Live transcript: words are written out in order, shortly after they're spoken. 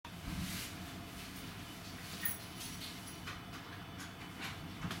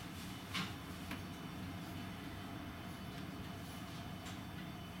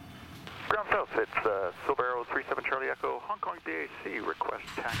South, it's Silvero 37 Charlie Echo, Hong Kong BAC, request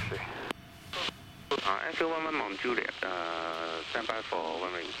taxi. FA11 Mount Juliet, stand by for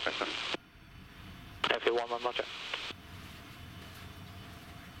runway inspection. FA11 Roger.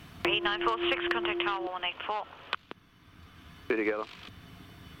 8946, contact tower 184. Be together.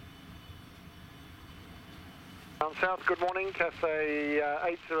 South, good morning, Cafe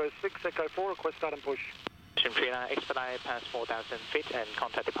 806 Echo 4, request start and push. Shimprina, expedite past 4,000 feet and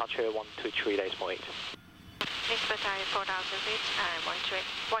contact departure 123 decimal 8. Expedite 4,000 feet and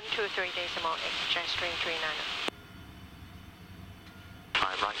 123 decimal 8, jet stream 39.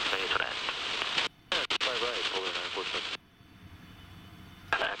 Time right, clear to land. Right, over 946.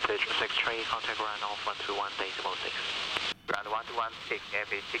 Bridge 63, contact ground off 121 decimal 6. Ground 116,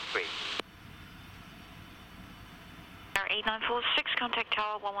 FA 63. 8946, contact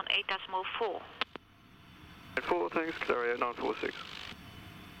tower 118.4. 4, thanks, Qatar 8946.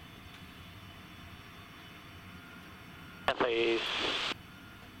 FA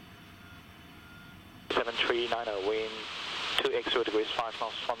 7390, wind 2x0 degrees 5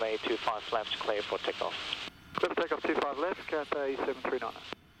 knots, runway 25 left, clear for takeoff. Clear for takeoff 25 left, Cafe 7390.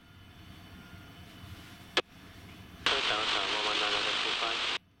 Downtown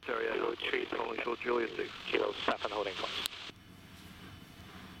 119.25. Qatar 803, calling short Juliet 6. Kilo 7 holding point.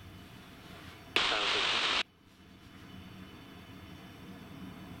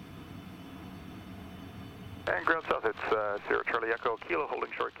 And ground south, it's 0 Charlie Echo, Kilo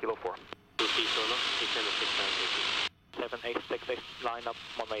holding short, Kilo 4. 7866, line up,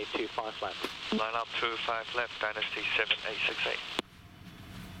 runway 25 left. Line up 25 left, Dynasty 7868.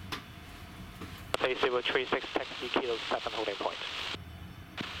 Phase 036, taxi Kilo 7 holding point.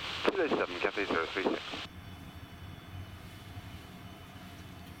 287, Cafe 036.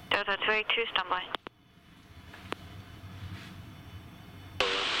 Delta 282, standby.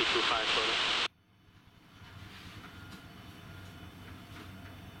 P25 photo.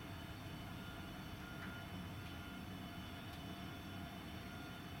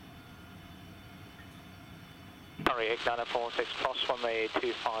 Sorry, 8946, cross runway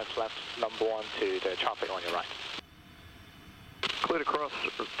 25 left, number 1 to the traffic on your right. Cleared across,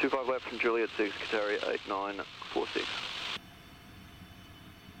 25 left from Juliet 6, Qatar 8946.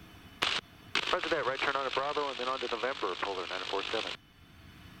 President, right turn on to Bravo and then on to November, Polar 947.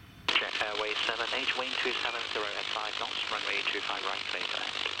 Jet Airway 7H, wing 270 at 5 knots, runway 25 right, clear to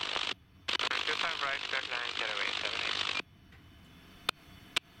land. 25 right, good line, Getaway 78.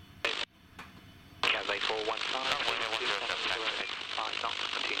 Cathay 415, wing 270 at 5 knots,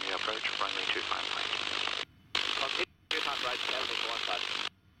 continue approach, runway 25 right. Okay, 25 right, Cathay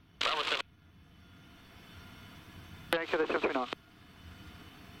 415. Bravo 7. Thank you, that's 739.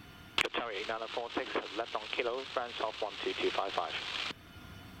 Qatari 8946, left on Kilo, branch off 12255.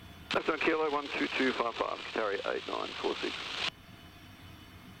 Left on Kilo 12255, Qatar 8946.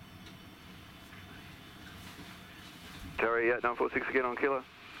 Qatar 8946 again on Kilo.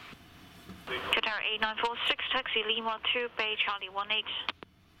 Qatar 8946, taxi Lima 2, Bay Charlie 18.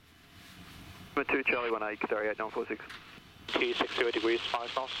 Lima 2 Charlie 18, Qatar 8946. 260 degrees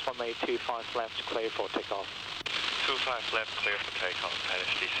 5 knots, runway 25 left, clear for takeoff. 25 left, clear for takeoff,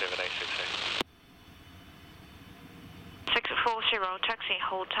 Dynasty 7868. 640, taxi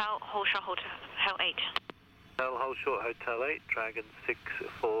Hotel, hold short Hotel 8. Hotel, hold short Hotel 8, Dragon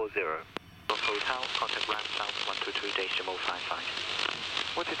 640. Hotel, contact ramp south 122 decimal 55.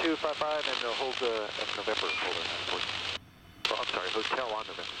 12255 and hold November, Polar 947. Oh, I'm sorry, Hotel on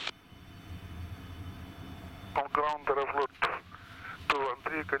November. On ground, route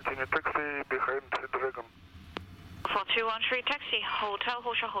 213, continue taxi behind Dragon. 4213, taxi Hotel,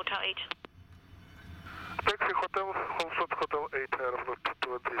 hold short Hotel 8. Taxi Hotel, hold short Hotel 8, route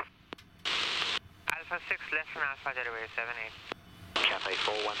 213. Alpha 6, less than Alpha, Getaway 78. Cathay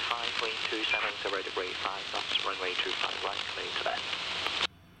 415, wing 270 degree 5 knots, runway 25 right, clear to land.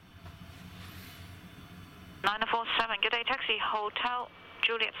 947, good day, taxi Hotel,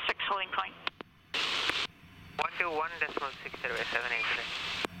 Juliet 6, holding point. 121.6, Getaway 78 today.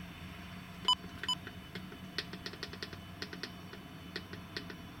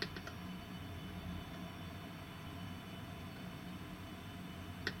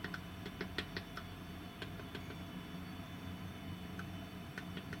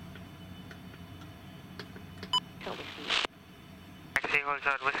 Taxi hold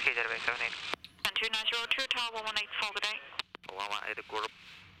short Whiskey, Getaway 78. 2902, tower 1184, good day. 118 group,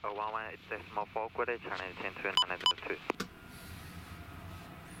 118.4, good day, China 10902.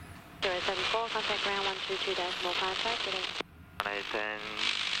 074, contact ground 122.55, good day. 118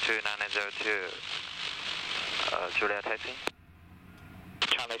 2902, Julia taxi.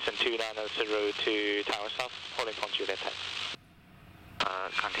 Charlie Descend 290 to Tower South, holding point Juliet 10.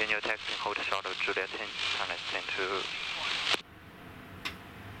 Continue taxing, hold short of Juliet 10, turn at 10 to...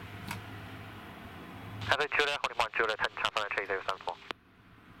 Cathay Juliet, holding point Juliet 10, transfer at 3074.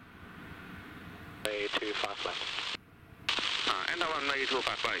 Runway 25 left. Enter runway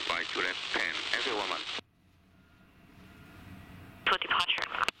 25 right by Juliet 10, everyone. For departure.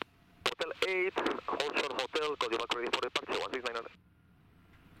 Hotel 8, hold short hotel, call you back ready for departure, 16900.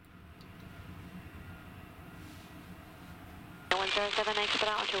 107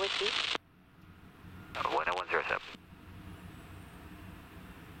 expedite onto whiskey. 10107.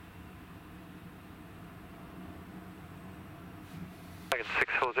 Dragon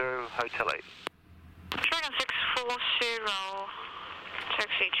 640, Hotel 8. Dragon 640,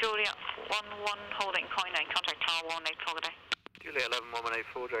 taxi Juliet 11 holding point and contact Tower 18 holiday. Juliet 11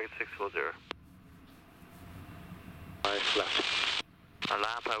 1184, Dragon 640. 5 left.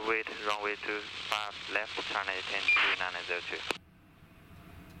 Lapa wait, runway 25 left, turn at 10 2902.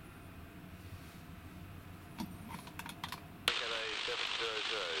 Cathay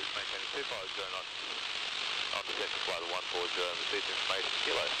 700, maintain 250 knots. On the second flight 140, received information,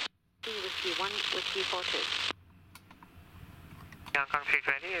 kilo. Whiskey 1, whiskey 42. Hong Kong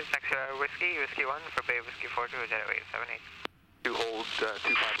 320 is taxi whiskey 1 for Bay Whiskey 42, Jetway 78. You hold 25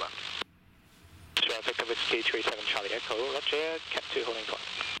 left. Victor Whiskey 37 Charlie Echo, Roger, Cat 2 holding point.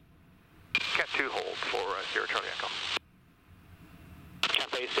 Cat 2 hold for Sierra Charlie Echo.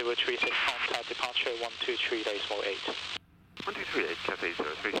 Cathay 036, contact departure 123 decimal 8. 1238, Cathay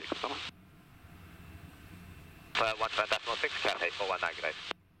 036, someone. 1.6, Cathay 4198.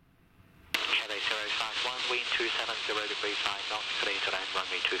 Cathay 051, wind 270 degrees 5 knots, clear to land,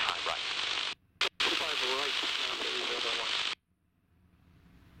 runway 25 right. 25 right, 001.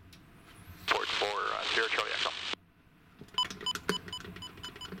 Port for Sierra Charlie Echo.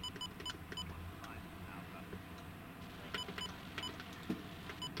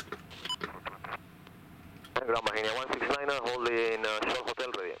 Ground Mahina 169er, holding short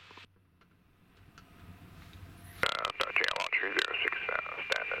hotel ready. Dodging L 306,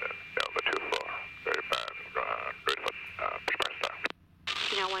 standard Delta 24, very bad, good foot, push back start.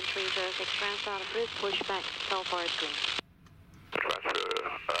 Now 1306 transport approved, push back, tell forward green. Transfer,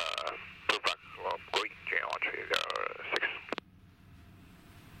 push back, green, JL 306.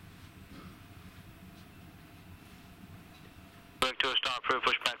 Vector star approved,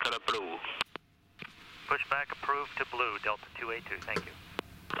 push back color blue. Pushback approved to blue, Delta 282, thank you.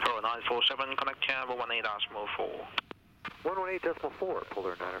 0947, connect channel 18.4. 118.4,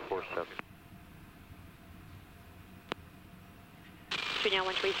 Polar 947. Now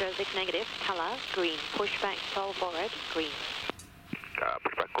 1306 negative, color green, push back, tell forward green.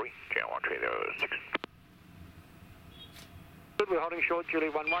 Push back green, JL 306. Good, we're holding short, Julie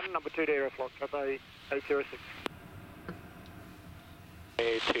 11, number 2 to Aeroflot, Cathay 806.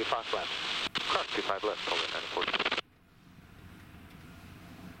 25 left. Cross 25 left, Polar 947.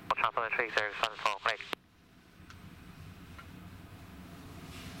 Transfer 3074, break.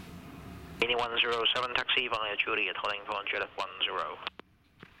 8107, taxi via Juliet, holding for Juliet 10.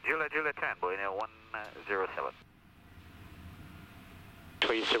 Juliet 10, boy, 107.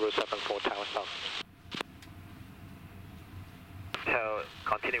 3074, Tower South. So,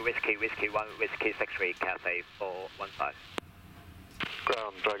 continue whiskey 1, whiskey 63, Cathay 415.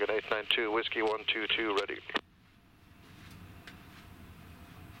 Ground Dragon 892, Whiskey 122 ready.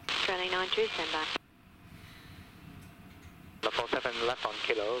 Australia 92, stand by. 47 left on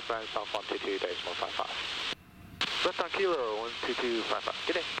kilo, ground south 122 decimal 55. Left on kilo, 12255.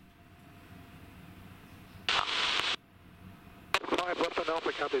 Get in. 5 left on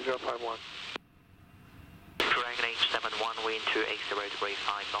Alpha, Cathay 051. Dragon 871, wind 280 degrees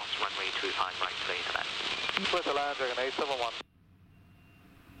 5 knots, runway 25 right, clear to land. Clear to land, Dragon 871.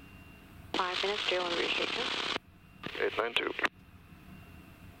 5 minutes, 0 on restriction. 892.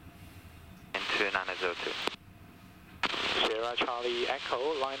 And 2902. Sierra Charlie Echo,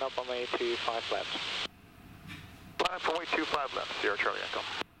 line up on way 25 left. Line up from way 25 left, Sierra Charlie Echo.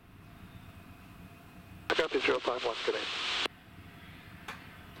 Cathay 051, good day.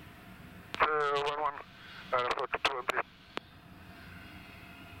 11, Aeroflot 2 empty.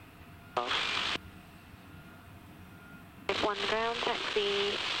 F1 ground,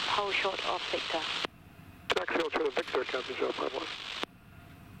 taxi, hold short of Victor. Taxi hold short of Victor, Cathay 051.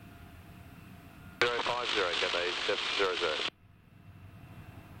 050, Cathay 700.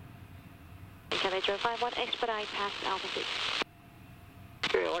 Cathay 051, expedite past Alpha 6.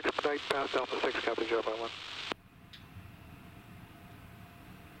 Okay, I'll expedite past Alpha 6, Cathay 051.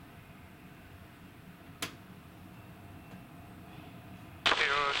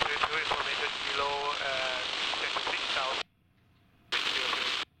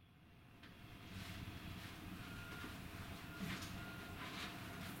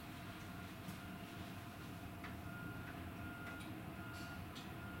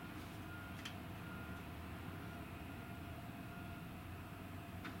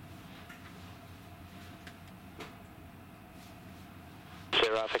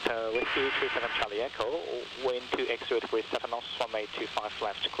 Sierra Victor Whiskey 37 Charlie Echo, wind 2x 0 degrees 7 knots, 1825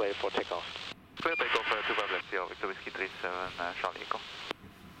 left, clear for takeoff. Clear takeoff 25 left, Sierra Victor Whiskey 37 Charlie Echo.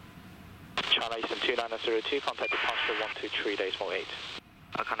 China Eastern 2902, contact departure 123 decimal 8.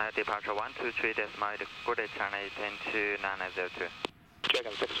 Contact departure 123 decimal 8, good day China Eastern 2902.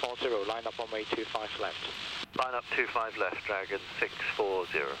 Dragon 640, line up runway 25 left. Line up 25 left, Dragon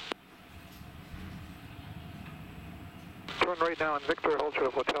 640. Turn right now on Victor, hold short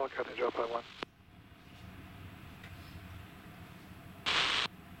of Hotel, cutting drop by 1.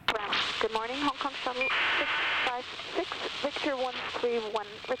 Good morning, Hong Kong Shuttle 656, Victor 131,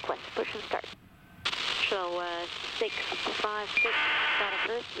 request push and start. Shuttle 656, start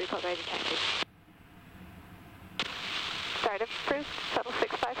approved, report ready to taxi. Start approved, Shuttle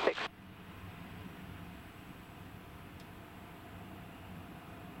 656.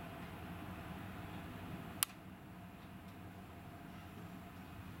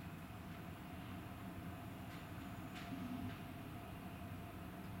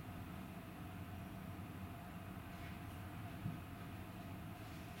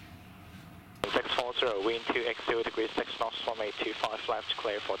 Wind 2x 0 degrees 6 knots, 1825 left,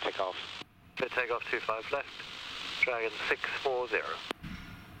 clear for takeoff. Clear takeoff 25 left, Dragon 640.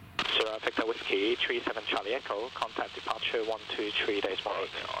 Sierra Victor Whiskey 37 Charlie Echo, contact departure 123 decimal 8.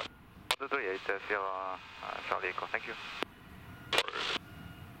 138 Sierra Charlie Echo, thank you.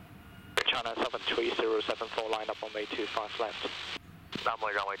 China 73074, line up runway 25 left.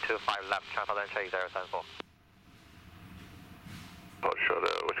 Runway 25 left, China then take 074. Hold short of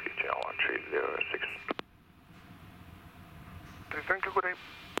Whiskey Channel 1306. Thank you, good day.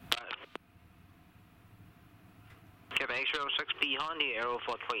 Quebec 06 behind the Aero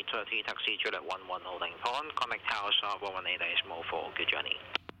 4330, taxi Juliet 11 holding pond, connect tower sharp 118 decimal 4, good journey.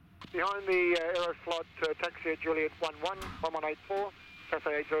 Behind the Aeroflot taxi at Juliet 11, 1184,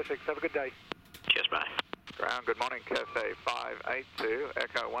 Cathay 806, have a good day. Cheers, bye. Ground, good morning, Cathay 582,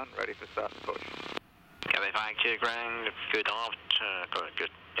 Echo 1, ready for start and push. Cathay 582, ground, good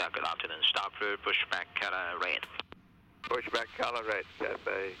afternoon, start through, push back, color red. Push back, color red,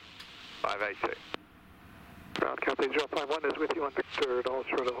 Cathay 582. Ground, Cathay 051 is with you on Victor, all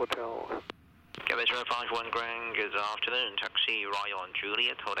short of Hotel. Cathay 051, ground, good afternoon, taxi right on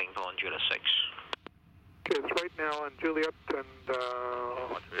Juliet, holding on Juliet 6. Okay, it's right now on Juliet and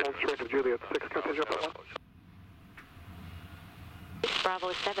all straight of Juliet 6, Cathay 051.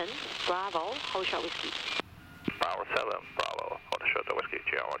 Bravo 7, Bravo, hold short whiskey. Bravo 7, Bravo, hold short of Whiskey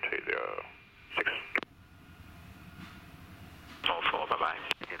Channel 1306. All 4, bye-bye.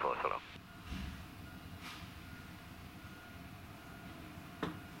 Okay, close, hello.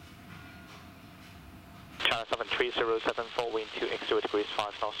 China 73074, wind 2x 0 degrees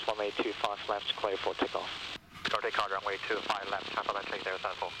 5 knots, 1825 left, clear for takeoff. Start take card runway 25 left, China then take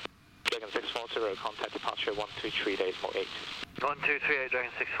 074. Dragon 640, contact departure 123 decimal 8. 1238,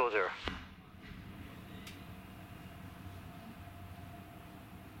 Dragon 640.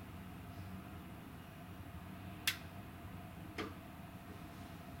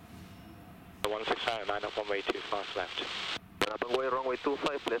 The 169, line up runway 25 left. Runway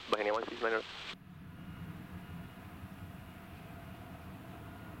 25 left, behind 169.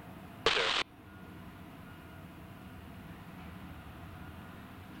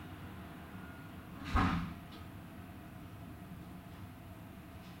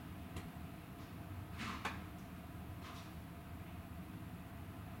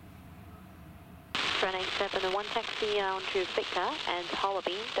 Running 71 taxi on to Victor and Howard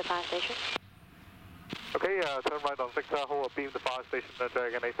Beam, the fire station. Okay, turn right on Victor, hold beam the fire station,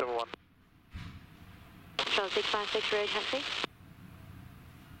 Dragon 871. Shuttle 656, road taxi.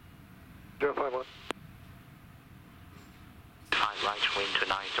 051. High right, wind to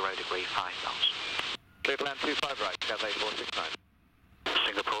 90 degrees 5 knots. Clear land 25 right, Cathay 469.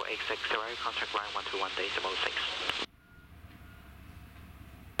 Singapore 860, contact line 121 decimal 6.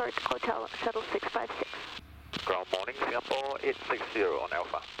 Hotel, Shuttle 656. Ground morning, Singapore 860 on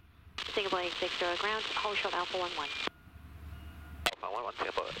Alpha. Singapore 860, ground, hold short Alpha 11. Alpha 11,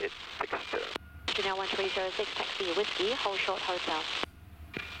 Singapore 860. Janelle 1306, taxi Whiskey, hold short Hotel.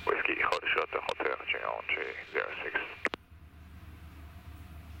 Whiskey, hold short of Hotel Channel 1306.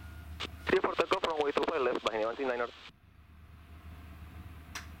 Clear for takeoff, runway 25 left, behind 169.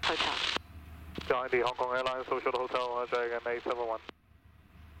 Hotel. Join the Hong Kong Airlines Social Hotel, Dragon 871.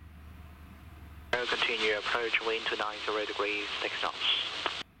 Continue approach, wind to 90 degrees 6 knots.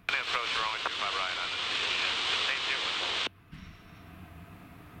 Approach runway 25 right on the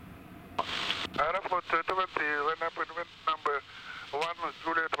Airport 20, when appointment number 1,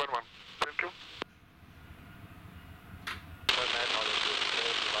 Juliet 11. Thank you.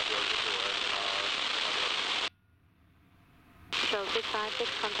 0656,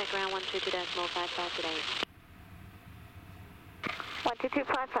 contact ground 122.55 today.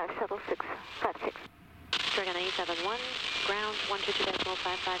 122.55, shuttle 656. Dragon A71, ground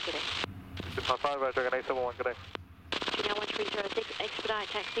 122.55 today. 255, Dragon A71, good day. Chino 1306, expedite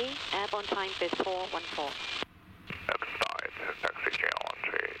taxi, airborne time is 414. Expedite, taxi channel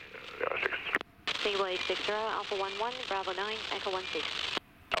 1306. Single 860, Alpha 11, Bravo 9, Echo 16.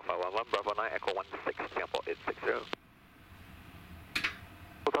 Alpha 11, Bravo 9, Echo 16, Temple 860.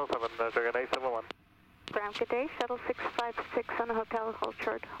 Hotel 7, Dragon A71. Ground, good day, shuttle 656 on the hotel, hold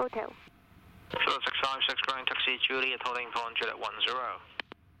short, hotel. Shuttle 656, ground taxi Juliet, holding point Juliet 10.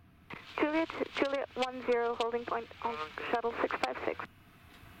 Juliet 10, holding point on shuttle 656.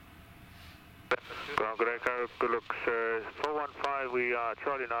 Ground, good day, Carolux 415, we are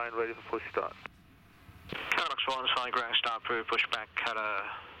Charlie 9, ready for push start. Carolux 15, ground start approved, push back, color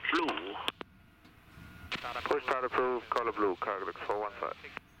blue. Push start approved, color blue, Carolux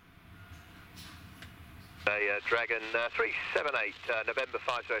 415. Dragon 378, November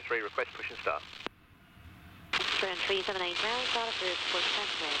 503, request push and start. Dragon 378, ground start approved, push back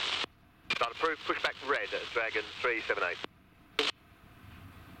red. Start approved, push back red, Dragon 378.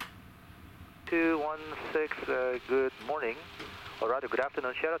 216, good morning. Or rather, good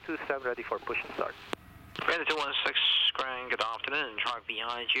afternoon. Shadow 27 ready for push and start. Radar 216, ground, good afternoon. Drive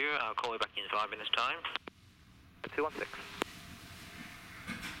behind you. I'll call you back in 5 minutes' time. 216.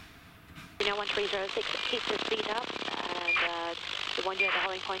 Chino 1306, keep the speed up, and the one you at the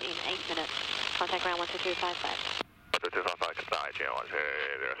holding point in 8 minutes. Contact ground 12255. 12255, goodbye, channel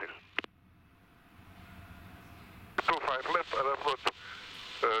 1306. 25 left, airport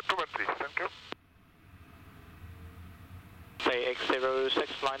 20, thank you. Say X06,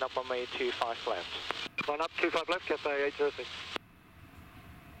 line up runway 25 left. Line up 25 left, Cathay 806.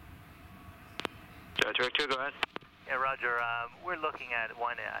 Director, go ahead. Yeah, Roger. We're looking at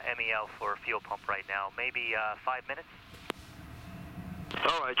one MEL for fuel pump right now. Maybe 5 minutes?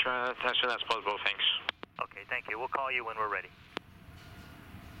 All right, as soon as possible, thanks. Okay, thank you. We'll call you when we're ready.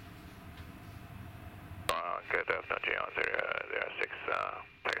 Good afternoon, channel 06,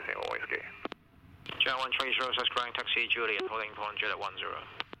 taxi whiskey. Channel 1306, ground taxi Juliet, holding point Juliet 10.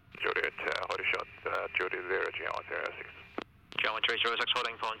 Juliet, hold a shot, Juliet 0, channel 06. Channel 1306,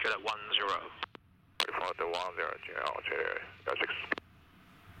 holding point Juliet 10. Report the 10, channel 06.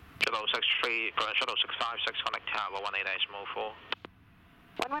 Shuttle 63, Shuttle 656, connect tower 118.4.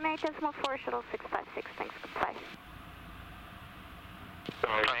 118.4, shuttle 656, thanks, goodbye.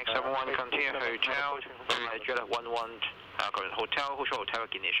 X71, continue hotel, Juliet 11, hotel, who should hotel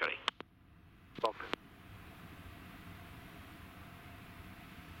initially? Lock.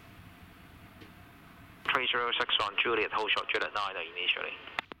 on Juliet, hold short, Juliet 9 initially.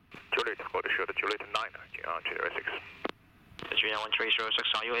 Juliet, hold a shot, Juliet 9, channel 06. Juliet 1306,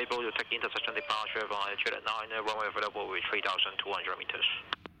 are you able to take intersection departure via Juliet 9, runway available with 3,200 meters?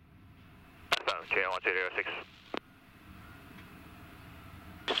 Channel 06.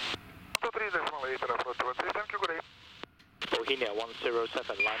 Thank you, good day. Bohemia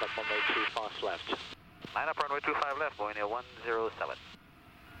 107, line up runway 25 left. Line up runway 25 left, Bohemia 107.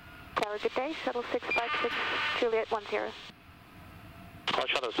 Tower, good day, shuttle 656, Juliet 10.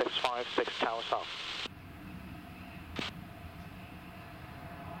 Shuttle 656, tower south.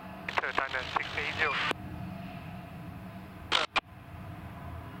 China 680.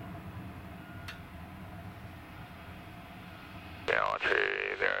 Channel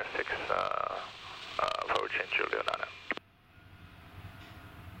 306, approaching Juliet 9.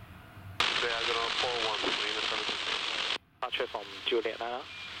 Diagonal 41, Departure from Juliet 9.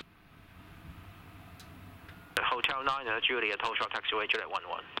 Hotel 9, Juliet, hold short taxiway, Juliet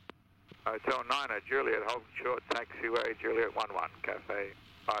 11. Hotel 9, Juliet, hold short taxiway, Juliet 11, Cafe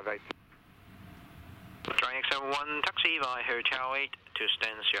 58. Dragon X71, taxi via Hotel 8 to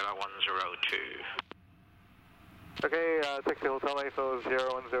stand Sierra 102. Okay, taxi Hotel A for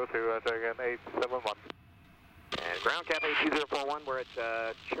 0102, Dragon 871. And ground Cafe 2041, we're at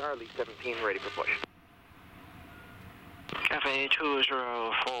Charlie 17, ready for push. Cafe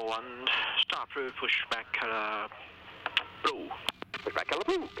 2041, start through, push back color blue. Push back color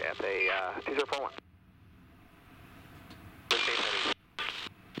blue, Cafe 2041.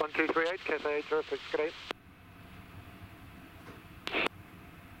 1238, Cathay 806, good day.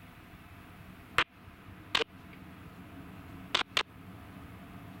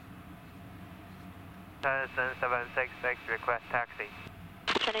 Tennyson 766, request taxi.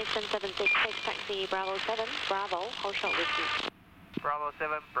 Tennyson 766, taxi Bravo 7, Bravo, hold short whiskey. Bravo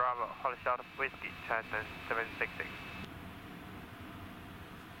 7, Bravo, hold short whiskey, Tennyson 766.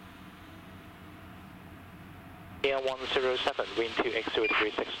 Air 107, wind 2x0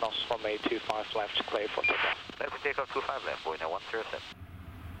 degree 6 knots, runway 25 left, clear for takeoff. Left takeoff 25 left, wind 107.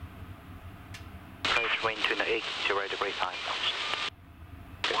 Approach wind 280 degree 5 knots.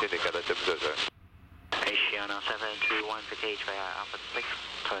 Continue Cathay 700. Asiana 721 for KHY Alpha 6,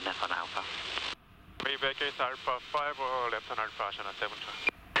 turn left on Alpha. Mayback is Alpha 5 or left on Alpha, Asiana 7.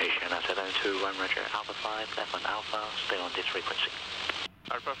 Asiana 721, roger, Alpha 5, left on Alpha, stay on this frequency.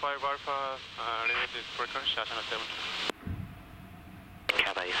 Alpha 5 Alpha, limit this frequency, Asiana 7.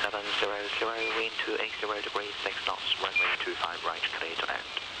 Cathay 700, wind 280 degree 6 knots, runway 25 right, clear to land.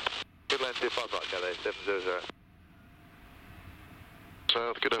 Good land 25 right, Cathay 700.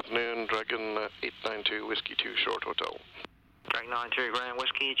 South, good afternoon, Dragon 892, Whiskey 2 Short Hotel. Dragon 92, Grand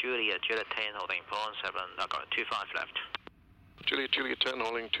Whiskey, Juliet, Juliet 10, holding point 7, I've got 25 left. Juliet 10,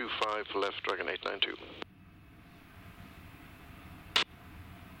 holding 25 left, Dragon 892.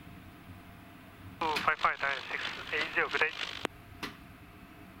 255, dial 680, good day.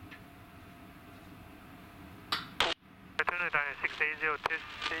 Return to dial 680, test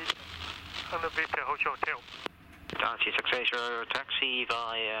 8 elevator, hold short hotel. Taxi 680, taxi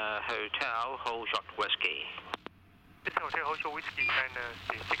via hotel, hold short whiskey. It's hotel, hold short whiskey, and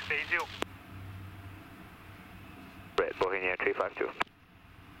 680. Red, Bohemia 352.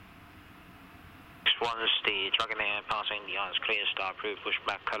 Next one is the Dragon Air passing the ice clear, star approved,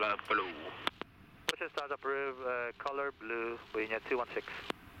 pushback color blue. Push stars approved, color blue, Bohemia 216.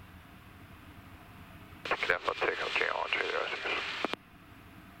 Clear for takeoff, JL 306.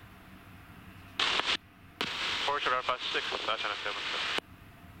 Fortune Alpha 6, Asiana 7.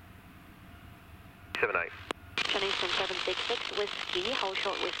 78. Chinese 766, whiskey, hold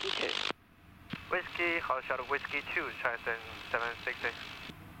short whiskey 2. Whiskey, hold short whiskey 2, Chinese 766.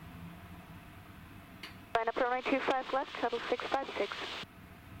 Line up runway 25 left, shuttle 656.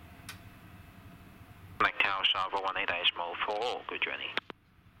 Macau Salvo 18 small 4, good journey.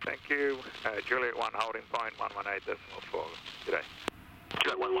 Thank you. Juliet 1 holding point 118.4. Good day.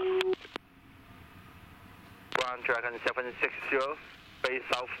 Juliet 11. Ground Dragon 760, base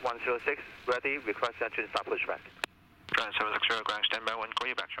south 106, ready, request entry start pushback. Ground 760, ground standby 1, call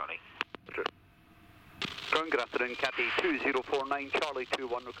you back, Charlie. Roger. Ground, good afternoon, Cathay 2049, Charlie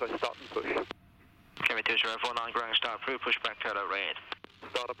 21, request start and push. Cathay 2049, ground start approved, pushback color red.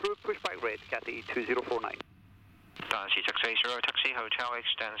 Start approved, pushback red, Cathay 2049. Taxi 680, taxi hotel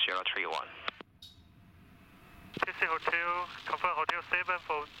extend 031. Taxi hotel, confirm hotel 7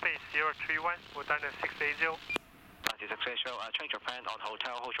 for base 031, we're done at 680. Taxi 680, change your plan on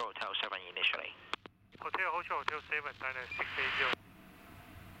hotel, hold short hotel 7 initially. Hotel, hold short hotel 7, done at 680.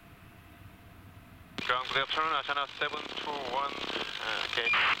 Ground good afternoon, Asiana 721, okay,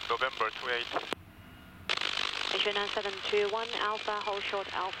 November 28. Asiana 721, Alpha, hold short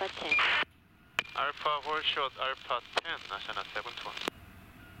Alpha 10. Alpha hold short, Alpha 10, Asiana 721.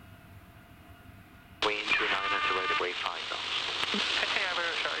 Wind 290 degree 5 knots. Taxi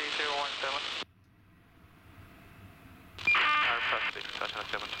average Charlie 017. Alpha 6, Asiana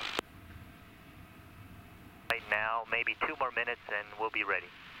 721. Right now, maybe 2 more minutes and we'll be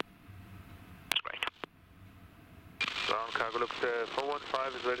ready. That's great. Ground cargo looks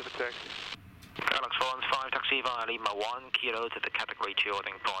 415 is ready for taxi. Galaxy 415, taxi via Lima 1, kilo to the category 2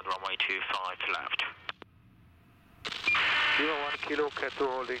 holding point, runway 25 left. Lima 1, kilo, Cat 2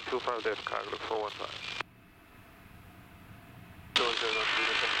 holding 25 left, cargo looks 415.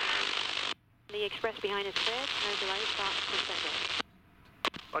 The express behind is cleared, no delay, start descending.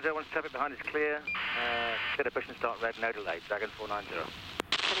 Roger, once traffic behind is clear, clear to push and start red, no delay, Dragon 490.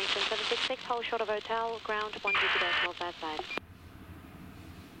 Chinese 766, hold short of hotel, ground 120.55.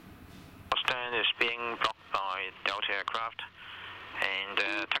 Stand is being blocked by Delta aircraft and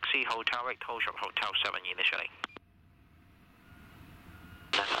taxi hotel 8, hold short hotel 7 initially.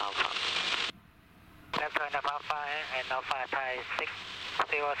 That's Alpha. Left turn of Alpha and Alpha Thai 600.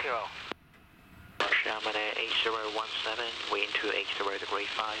 Sherman Air 8017, wind 280 degree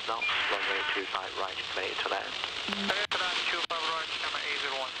 5 knots, runway 25 right, clear to land. Clear to land 25 right, Sherman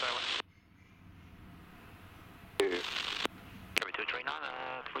 8017. Carry 239,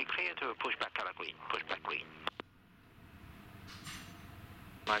 we clear to pushback color green, pushback green.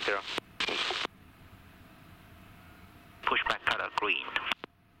 90. Pushback color green.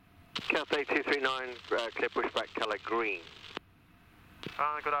 Cathay 239, clear pushback color green.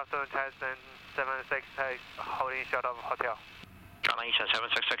 Good afternoon, Tyson 768, holding short of hotel. Translation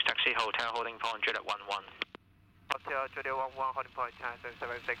 766, taxi hotel, holding point, Juliet 11. Hotel Juliet 11, holding point, Tyson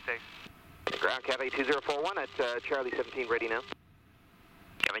 766. Ground Cathay 2041 at Charlie 17, ready now.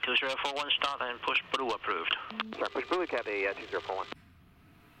 Cathay 2041, start and push blue approved. Start push blue, Cathay 2041.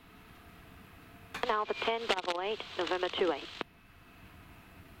 Alpha 10, Bravo 8, November 28.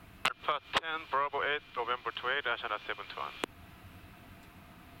 Alpha 10, Bravo 8, November 28, National 721.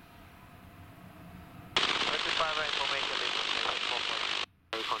 25 information,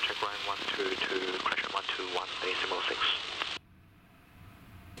 contact ground 122, crash 121, decimal 6.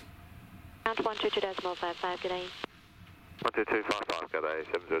 Ground 122.55, good day. 12255, good day,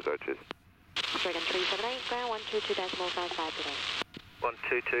 700, cheers. Dragon 378, ground 122.55, good day.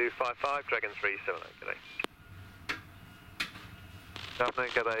 12255, Dragon 378, good day. Good afternoon,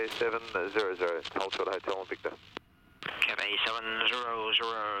 good day, 700, hold short hotel on Victor. Cafe 700,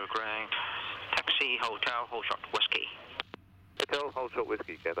 ground, taxi, hotel, hold short, whiskey. Hotel, hold short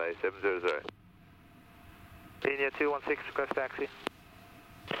whiskey, good day, 700. Linia 216, request taxi.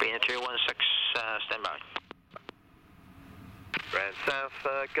 Linia 216, stand by. Grand South,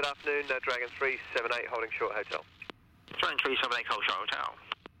 good afternoon, Dragon 378, holding short hotel. Dragon 378, hold short hotel.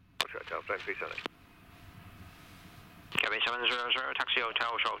 Hold short hotel, Dragon 378. Cafe 700, taxi,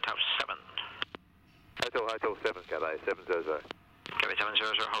 hotel, short hotel 7. Hotel 7, Cafe 700. Cafe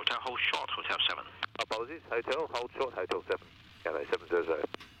 700, hotel, hold short, hotel 7. Apologies, hotel, hold short, hotel 7. Cafe 700.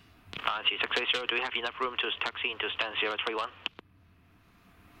 RT680, do we have enough room to taxi into stand 031?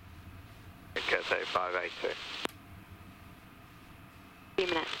 Cafe 582. 3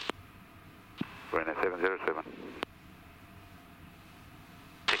 minutes. Brenda 707.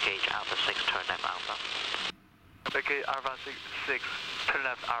 Gauge Alpha 6, turn left Alpha. Okay, Alpha 6, turn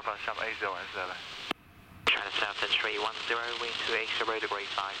left Alpha, Shop 8017. China South 310, wind 280 degree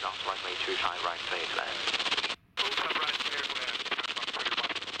 5 knots, runway 25 right, clear to land. 25 right, clear to land,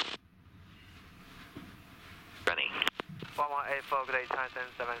 131. Ready. 1184, good day, Titan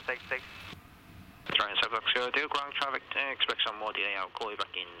 766. China South 0, ground traffic, expect some more delay, I'll call you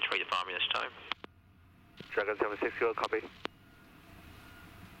back in 3 to 5 minutes time. Dragon 760, copy.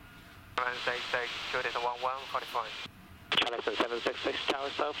 766, Jordan 11, 40 points. Charleston 766, Tower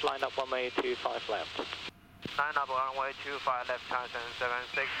South, line up runway 25 left. Line up runway 25 left, Titan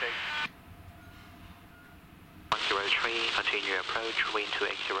 766. 103, continue approach, wind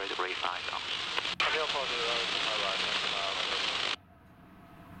 280 degree 5 knots. Hotel 40, right.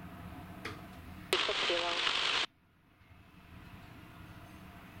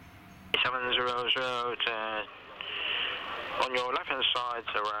 700, on your left hand side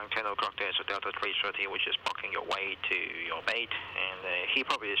around 10 o'clock there's a Delta 330 which is blocking your way to your bait, and he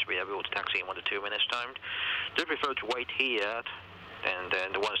probably should be able to taxi in 1 to 2 minutes time. Do you prefer to wait here and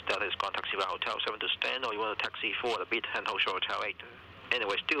then once Delta is gone taxi by Hotel 7 to stand, or you want to taxi forward a bit and hold short Hotel 8?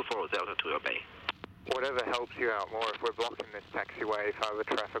 Anyway, still follow Delta to your bay. Whatever helps you out more. If we're blocking this taxiway for other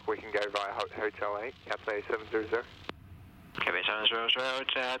traffic, we can go via Hotel 8, Cafe 700. Cafe 700,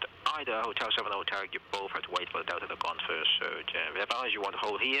 at either Hotel 7 or Hotel, you both have to wait for the Delta to gone first. So advise you want to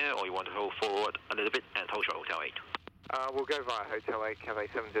hold here or you want to hold forward a little bit and hold short Hotel 8. We'll go via Hotel 8, Cafe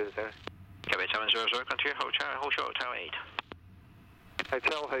 700. Cafe 700, continue Hotel, hold short Hotel 8.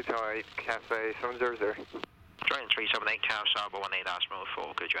 Hotel 8, Cafe 700. Dragon 378, Tower South 18 Asmo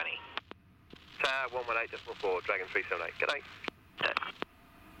 4, good journey. Tower 118.4, Dragon 378, good day.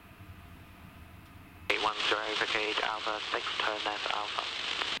 810, Brigade Alpha 6, turn left Alpha.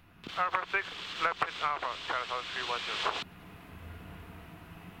 Alpha 6, left hit Alpha, Charleston 310.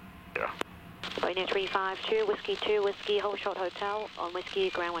 Yeah. Linia 352, Whiskey 2, Whiskey, hold short hotel, on Whiskey,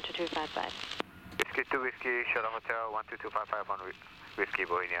 ground 12255. Whiskey 2, Whiskey, short hotel, 12255 on Whiskey,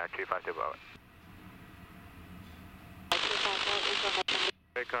 Bohemia, 352 Bravo. 255,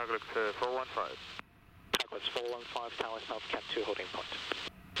 Okay, cargo looks 415. Cargo looks 415, Tower South, Cat 2 holding point.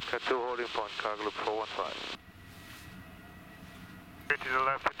 Cat 2 holding point, cargo look 415. To the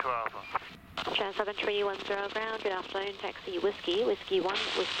left to Alpha. Channel 7310 ground, good afternoon, taxi Whiskey, Whiskey 1,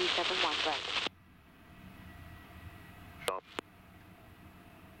 Whiskey 71 ground. Stop.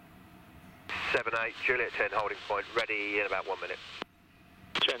 78, Juliet 10, holding point, ready in about 1 minute.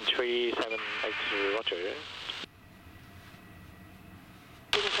 Gen 3780, roger.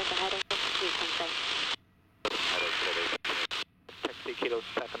 Taxi Kilo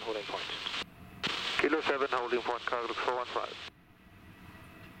 7 holding point. Kilo 7 holding point, cargo looks 415.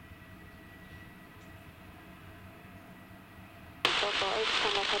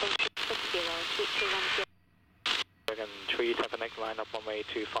 Dragon 378, line up runway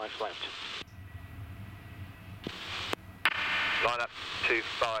 25 left. Line up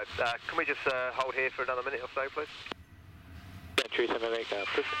 25. Can we just hold here for another minute or so, please? Dragon 378,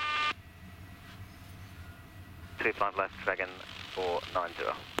 please. 25 left, Dragon 490.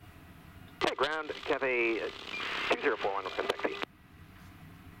 Okay, ground, Cafe 2041, request taxi.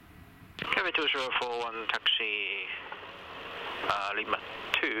 Cafe 2041, taxi Lima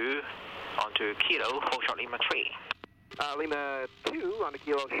 2 onto Kilo, hold short Lima 3. Lima 2 on the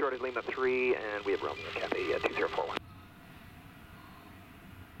Kilo, short is Lima 3, and we have Romeo Cathay 2041.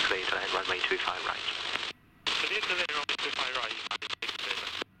 Clear to land runway 25 right. Clear to land runway 25 right.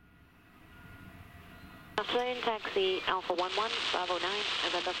 Afternoon, taxi Alpha 11, Bravo 9,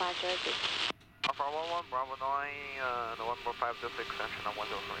 November 506. Alpha 11, Bravo 9, November 506, action on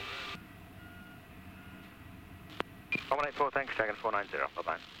 103. 184, thanks, Dragon 490,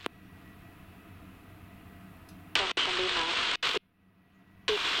 bye-bye. Junction Lima,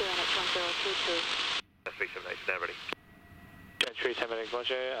 2NX1022. That's 378, stand ready. Jet 378,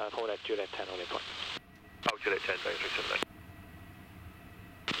 Roger, hold at Juliet 10, only point. Oh, Juliet 10, Dragon 378.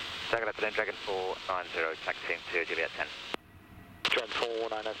 Dragon at Dragon 490, taxiing to Juliet 10. Dragon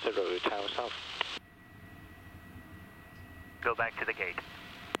 490, tower south. Go back to the gate.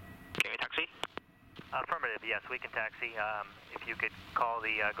 Can we taxi? Affirmative, yes, we can taxi. If you could call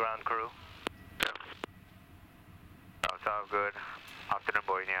the ground crew. Oh, sounds good. Afternoon,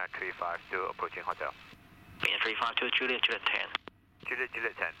 Boeing 352, approaching hotel. Boeing 352, Juliet 10. Juliet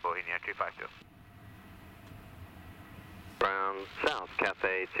 10, Boeing 352. Ground south,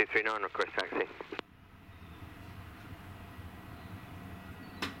 Cathay 239, request taxi.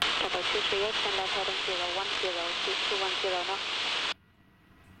 Cathay 238, send out heading 010, 2210 knots.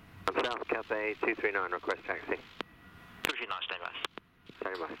 South, Cathay 239, request taxi. 239, stand by.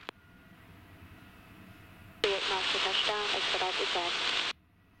 Stand by. 38 miles to touchdown, expedite descent.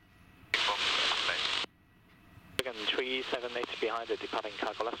 Dragon 378 behind the departing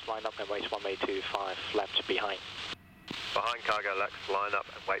cargo, let's line up and wait 125 left behind. Behind cargo, let's line up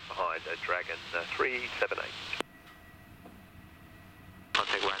and wait behind Dragon 378.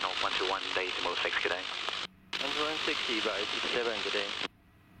 Contact Renault 121, decimal 6, good day. 160 by 67, good day.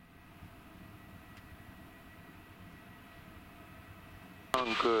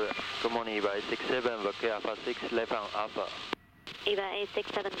 Good morning, EVA 67, Vaca Alpha 6, left on Alpha. EVA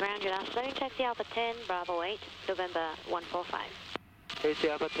 867 ground, good afternoon, taxi Alpha 10, Bravo 8, November 145. AC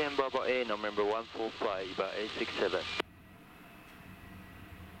Alpha 10, Bravo 8, November 145, EVA 867.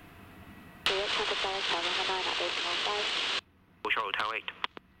 Juliet, contact direct tower number 9 at decimal 5. Hold short Hotel 8.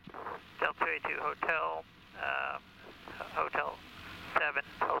 Delta 282 Hotel, Hotel 7,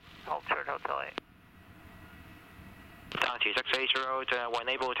 hold short Hotel 8. Taxi 680,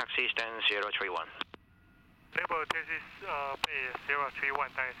 enable taxi stand 031. Enable taxi pay 031,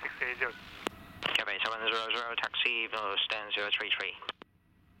 680. Cathay 700, taxi stand 033.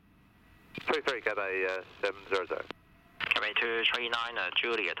 33, Cathay 700. Cathay 239,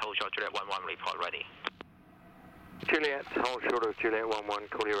 Juliet, hold short Juliet 11, report ready. Juliet, hold short of Juliet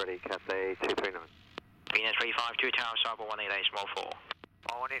 11, call you ready, Cathay 239. Boeing 352, tower south 188, small 4.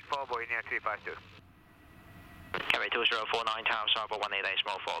 184, Boeing 352. Cathay 2049, tower south 188,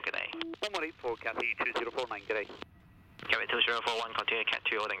 small 4, good day. 1184, Cathay 2049, good day. Cathay 2041, continue Cat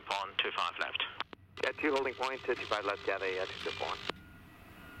 2 holding point 25 left. Cat 2 holding point 35 left, Cathay 241.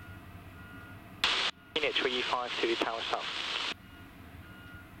 Unit 352, tower south.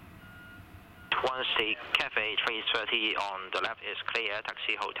 Once the Cathay 330 on the left is clear,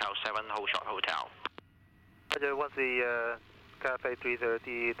 taxi Hotel 7, hold short Hotel. Roger, once the Cathay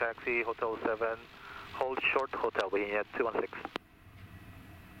 330, taxi Hotel 7, hold short Hotel, Boeing 216.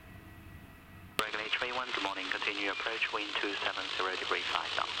 Dragon 831, good morning, continue approach, wind 270 degrees 5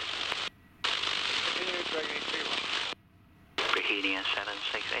 knots. Continue Dragon 831. Bohemia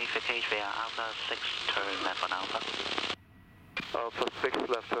 768, vacate via Alpha 6, turn left on Alpha. Alpha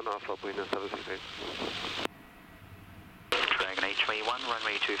 6, left on Alpha, Boeing 768. Dragon 831,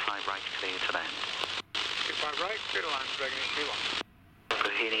 runway 25 right, clear to land. 25 right, clear to land, Dragon 831.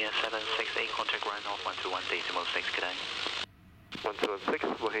 Bohemia 768, contact Renault 121, decimal 6, good day. 126,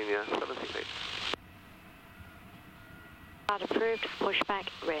 Bohemia 768. Start approved,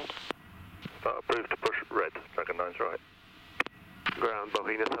 pushback red. Start approved to push red, Dragon 9's right. Ground,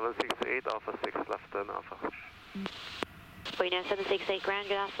 Bohemia 768, Alpha 6, left on Alpha. Boeing 768 ground,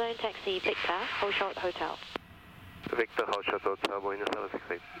 good afternoon, taxi Victor, hold short Hotel. Victor, hold short Hotel, Boeing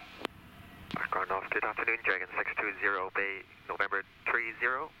 768. Background off, good afternoon, Dragon 620, Bay November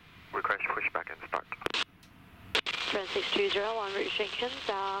 30, request pushback and start. Dragon 620 on route restrictions,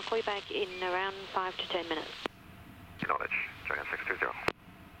 call you back in around 5 to 10 minutes. Acknowledge, Dragon 620.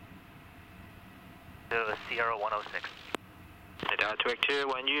 Sierra 106. Direct 2,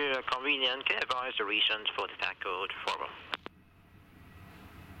 when you are convenient, can advise the reasons for the tackled forum.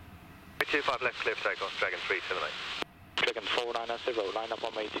 25 left, clear for takeoff, Dragon 378. Dragon 490, line up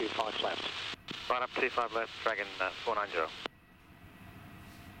on way 25 left. Line up 25 left, Dragon 490.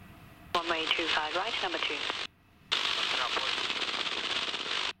 Runway 25 right, number 2.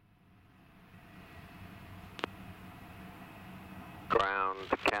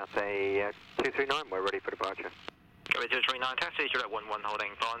 239, we're ready for departure. Gary 239, taxi Juliet 11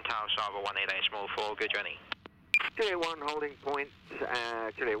 holding point, Tower Bravo 188 small 4, good journey. Juliet 1 holding point,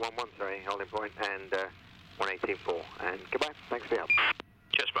 Juliet 11, sorry, holding point, and 118.4. And goodbye, thanks for your help.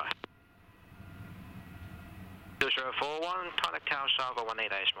 Cheers, bye. 2041, contact Tower Bravo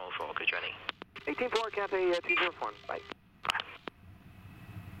 188 small 4, good journey. 18.4, Cathay 201, bye.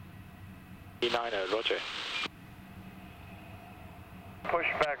 United, roger. Push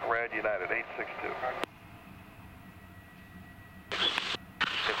back red United 862.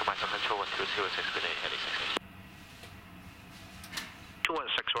 Information control 1206, good day, heading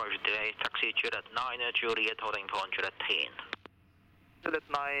 216 arrives today, taxi Juliet 9, Juliet holding point, Juliet 10. Juliet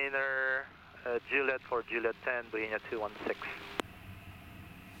 9er, Juliet for Juliet 10, Bohemia 216.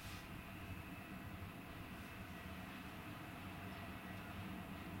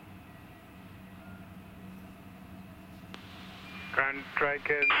 Grand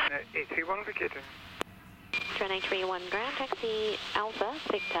Dragon 831, vacating. Dragon 831 Ground, taxi Alpha,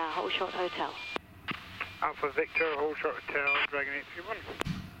 Victor, hold short hotel. Alpha Victor, hold short hotel, Dragon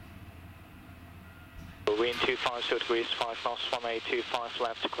 831. Wind 250 degrees, 5 knots, 1825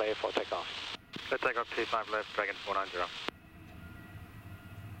 left, clear for takeoff. Let's take off 25 left, Dragon 490.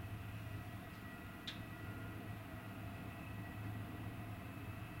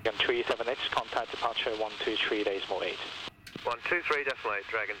 Dragon 378, contact departure 123 days more 8. 123, decimal 8,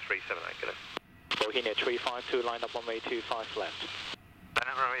 Dragon 378, get it. Bohemia 352, line up runway 25 left. Line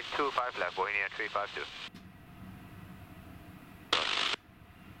up runway 25 left, Bohemia 352.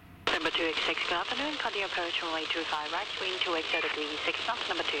 Number 286, good afternoon. Continue approach runway 25 right, wind 280 degrees, 6 knots,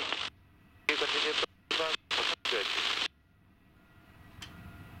 number 2. You continue, good.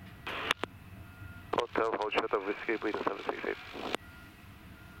 Hotel, hold short of whiskey, bleed 768.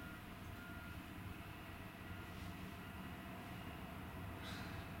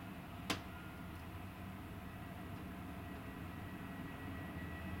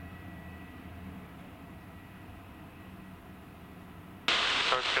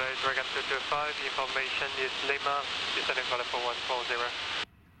 Dragon 225, information is Lima, descending caller for 140.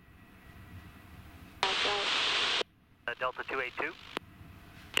 Delta 282.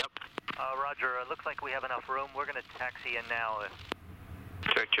 Yep. Roger, looks like we have enough room. We're going to taxi in now.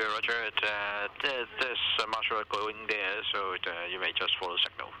 Roger, roger. There's a marshal going there, so you may just follow the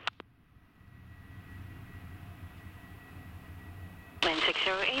signal. Wind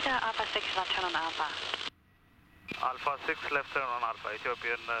 608, Alpha 6, left turn on Alpha. Alpha 6, left turn on Alpha,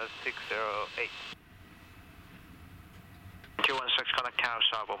 Ethiopian 608. 216, contact Tower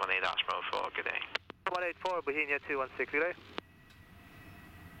Bravo 188 Osmo for good day. 184, Bohemia 216, good day.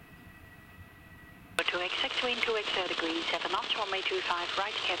 286, wind 280 degrees, 7 knots, runway 25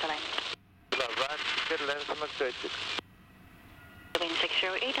 right, Catalan. Right, Catalan, 286. Wind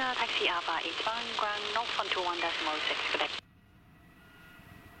 608, taxi Alpha 81, ground north 121.06, good day.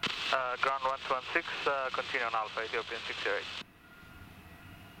 Ground 116, continue on Alpha, Ethiopian 608.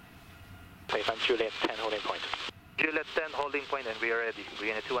 Playfan Juliet 10 holding point. Juliet 10 holding point, and we are ready.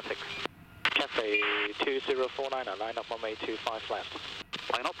 Bohemia 216. Cathay 2049, line up runway 25 left.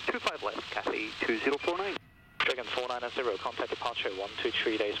 Line up 25 left, Cathay 2049. Dragon 490, contact departure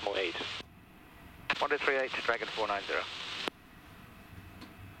 123 days more 8. 138, Dragon 490.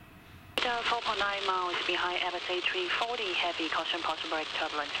 4.9 miles behind FSA 340, heavy caution possible brake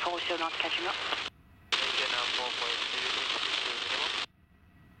turbulence, 4 still not catching up.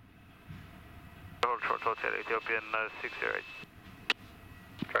 Hold short hotel, Ethiopian 608.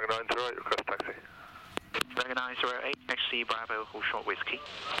 Dragon 908, request taxi. Dragon 908, XC Bravo, hold short whiskey.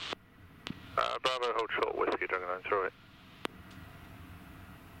 Bravo, hold short whiskey, Dragon 908.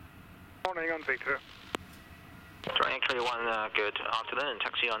 Morning on Victor. Dragon 31, good afternoon,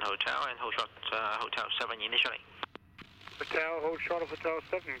 taxi on hotel and hold short hotel 7 initially. Hotel, hold short of Hotel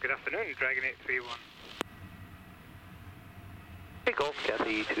 7, good afternoon, Dragon 831. Take off,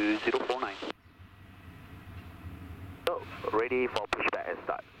 Cathay 2049. So, ready for pushback and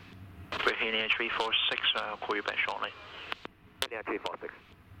start. Bohemia 346, call you back shortly. Bohemia 346.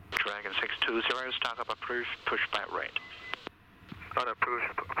 Dragon 620, start up approved, pushback red. Start approved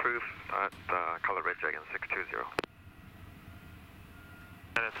at color red Dragon 620.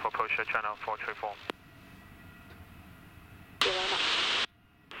 And it's for Porsche channel 434.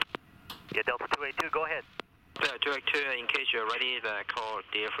 Yeah, Delta 282, go ahead. 282, in case you're ready, call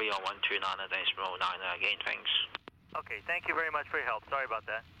DF3 on 129.9 again, thanks. Okay, thank you very much for your help. Sorry about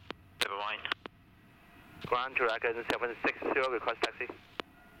that. Never mind. Grand Dragon 760, request taxi.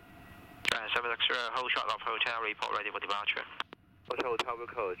 760, hold short of hotel, report ready for departure. Hotel Tower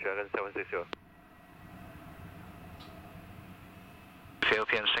Code, Dragon 760.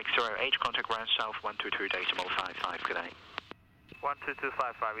 Ethiopian 608, contact ground south 122.55, good day.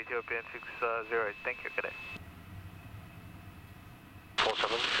 12255, Ethiopian 608, thank you, good day.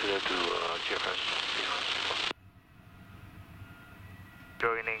 47, clear to GFS.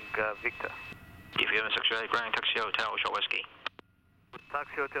 Joining Victor. Ethiopian 608, ground taxi hotel, short whiskey.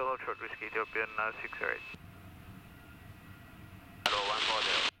 Taxi hotel, short whiskey, Ethiopian 608. Hello,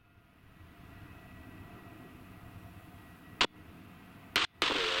 140.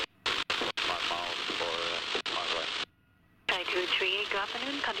 5 miles for 5 right. 238, good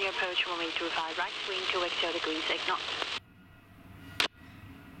afternoon, continue approach runway 25 right, wind 2x0 degrees, 8 knots.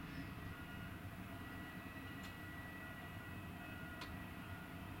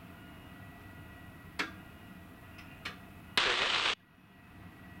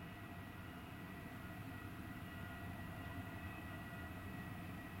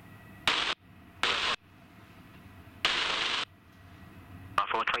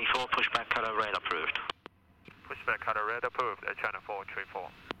 Pushback color red approved. Pushback color red approved at China 434.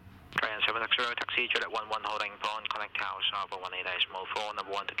 Trans 760, taxi Juliet 11 holding pond, connect house, Alpha 18.4, number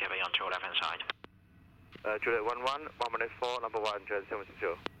 1 to Cafe on to left hand side. Juliet 11, 114, number 1, Trans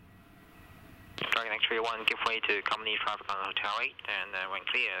 760. Dragon X31, give way to company traffic on Hotel 8, and when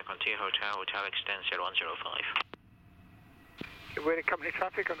clear, continue Hotel extend 0105. Give way to company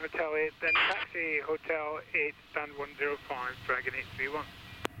traffic on Hotel 8, then taxi Hotel 8, stand 105, Dragon 831.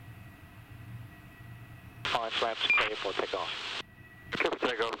 5 left, clear for takeoff. Clear for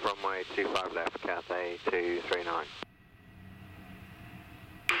takeoff, runway 25 left, Cathay 239. 5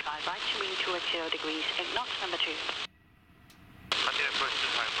 right, wind 2x0 degrees, 8 knots, number 2. Continue approach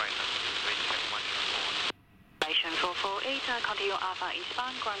 25 right, check 104. Station 448, continue Alpha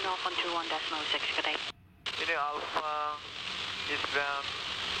eastbound, ground north 121.6, good day. Continue Alpha eastbound,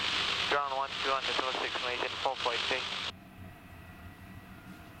 ground 121.6, Malaysian 448.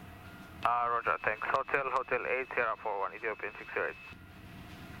 Roger, thanks. Hotel 8, Sierra 41, Ethiopian 608.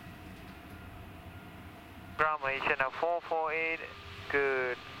 Ground Malaysian 448,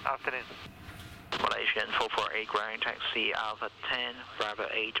 good afternoon. Malaysian 448, ground taxi Alpha 10, Bravo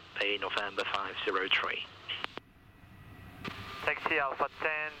 8, Bay November 503. Taxi Alpha 10,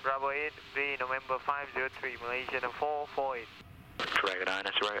 Bravo 8, B November 503, Malaysian 448. Dragon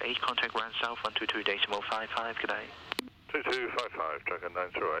 908, contact ground south 122.55, good day. 2255, Dragon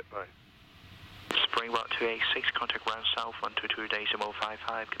 908, bye. Springbok 286, contact ground south 122.55,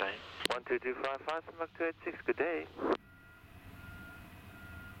 good day. 12255, Springbok 286, good day.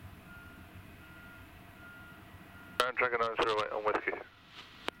 Dragon 908 on whiskey.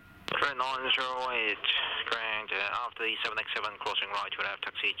 Dragon 908, ground after the 7x7 crossing right, you'll have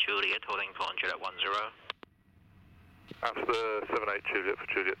taxi Juliet holding pond Juliet 10. After the 78 Juliet for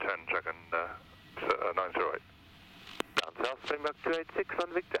Juliet 10, Dragon 908. Down south, Springbok 286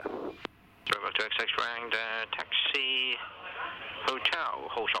 on Victor. Springbok 286, ground taxi hotel,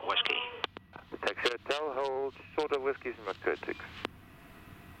 hold short whiskey. Taxi hotel, hold shorter whiskey, Springbok 286.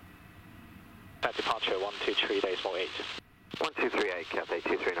 At departure 123.8. 1238, Cathay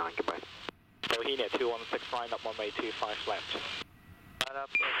 239, goodbye. Bohemia 216, line up runway 25 left. Line up,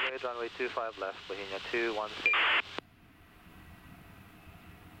 runway 25 left, Bohemia 216.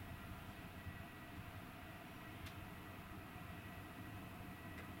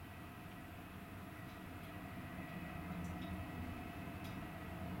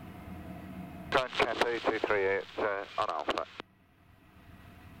 Cathay 238 on Alpha.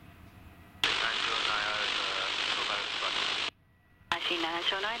 I see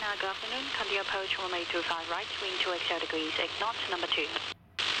 909, good afternoon, continue approach runway 25 right, wind 2x0 degrees, 8 knots, number 2.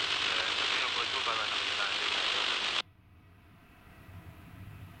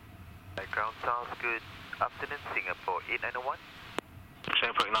 Ground sounds good. Afternoon, Singapore 891.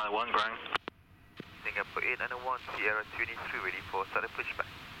 Singapore 991, ground. Singapore 891, Sierra 23, ready for starter pushback.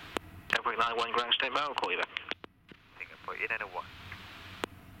 Singapore 991, ground, stay by, I'll call you back. Singapore 891.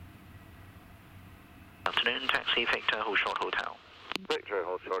 Afternoon, taxi Victor, hold short hotel. Victor,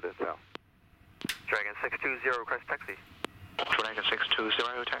 hold short hotel. Dragon 620, request taxi. Dragon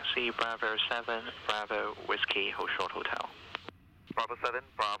 620, taxi Bravo 7, Bravo Whiskey, hold short hotel. Bravo 7,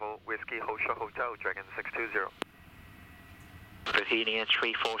 Bravo Whiskey, hold short hotel, Dragon 620. Bohemia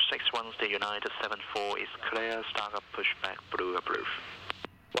 3461, the United 74 is clear, start up pushback, blue approved.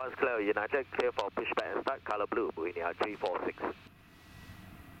 Once clear, United, clear for pushback and start, color blue, Bohemia 346.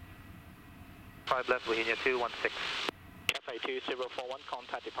 5 left, Bohemia 216. Cathay 2041,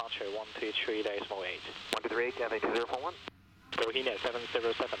 contact departure 123.8. 123, Cathay 2041. Bohemia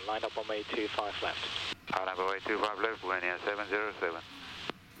 707, line up runway 25 left. Runway 25 left, Bohemia 707.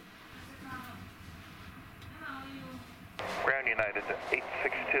 Ground United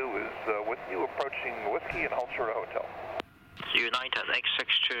 862 is with you approaching Whiskey and Hulshort Hotel. United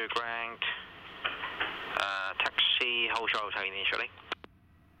 862 Grand, taxi Hulshort Hotel initially.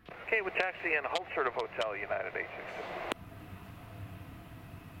 Okay, with taxi and Hulshort Hotel, United 862.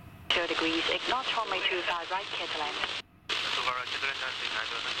 0 degrees, ignore runway 25 right, clear to land.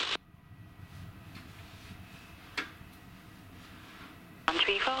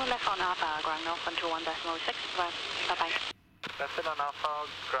 134, left on Alpha, ground 121.6, bye-bye. Left on Alpha,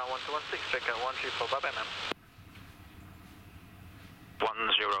 ground 1216, check 134, bye-bye, ma'am. 10,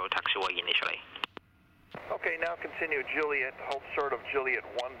 taxiway initially. Okay, now continue Juliet, hold short of Juliet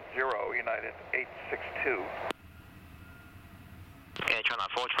 10, United 862. Air China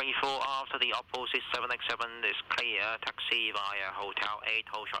 434 after the opposite 787 is clear, taxi via Hotel 8,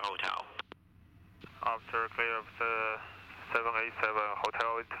 Hulshort Hotel. After clear of the 787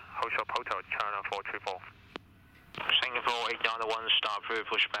 Hotel 8, Hulshort Hotel, China 434. Singapore 891, star approved,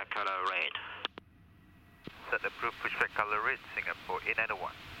 pushback color red. Set approved, pushback color red, Singapore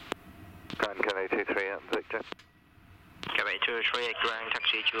 891. Grand Canada 238, Victor. Canada 238, Grand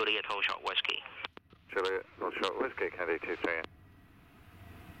taxi Juliet, Hulshort Whiskey. Juliet, Hulshort Whiskey, Canada 238.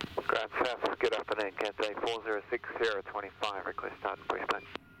 Grand South, good afternoon, Cathay 406025, request start and pushback.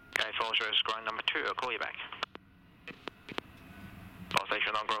 Okay, 40 is ground number 2, I'll call you back. All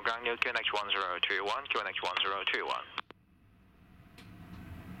station on ground new QNX 1021, QNX 1021.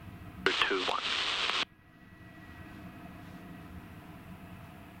 21.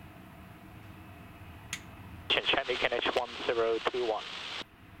 Chinchani QNX 1021.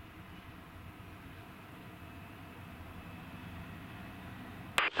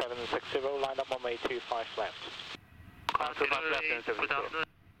 line up runway 25 left. 25 left and 70. Good afternoon.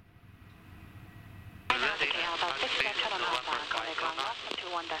 Alpha 6 left on Alpha, contact ground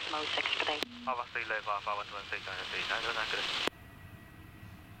 121.6 per day. Alpha 3 left, Alpha 116,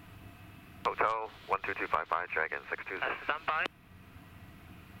 Hotel 12255, Dragon 620. Stand by.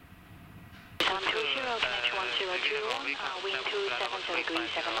 120, connect 1021, wind 270 degrees,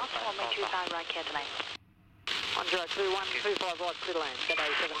 7 knots, runway 25 right, clear to land. 1021, 25 right, clear to land, Cathay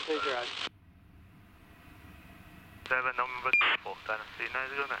 720. 7 number 4, Tennessee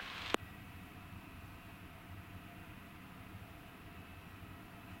 909.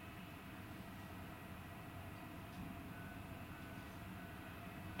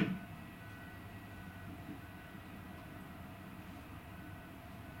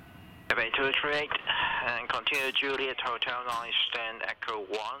 Bay 238 and continue Juliet Hotel 9 stand Echo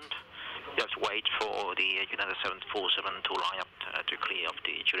 1. Just wait for the United 747 to line up to clear up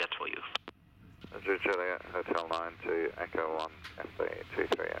the Juliet for you. Juliet Hotel 9 to Echo 1, FA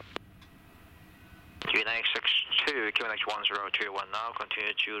 238. United 62, QNX 1021 now,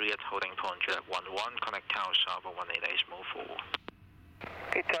 continue Juliet holding point Juliet 11, connect Tower Server 188, move forward.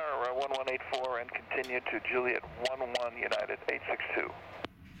 Okay, Tower 1184 and continue to Juliet 11, United 862.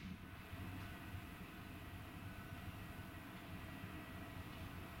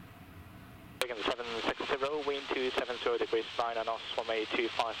 Dragon 760, wind 270 degrees, 9 knots, runway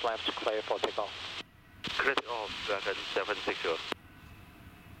 25 left, clear for takeoff. Clear off, Dragon 760.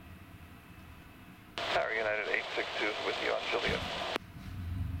 Tower United 862 is with you on Juliet.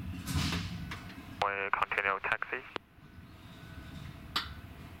 We continue taxi.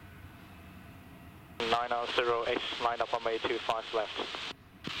 908, line up runway 25 left.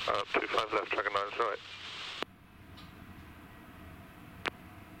 25 left, Dragon 9 is right.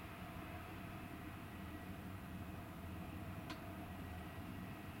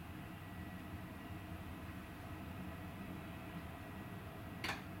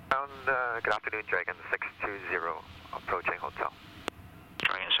 Good afternoon, Dragon 620, approaching hotel.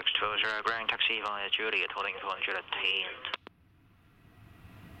 Dragon 620, ground taxi via Juliet holding point Juliet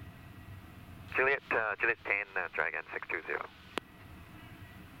 10. Juliet 10, Dragon 620.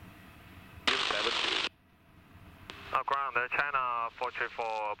 Ground, China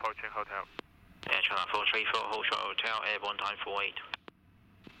 434 approaching hotel. Air China 434, Hulshort Hotel, airborne time 48.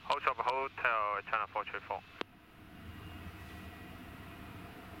 Hulshort Hotel, China 434.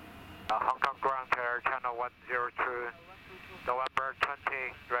 Hong Kong ground pair, China 102, November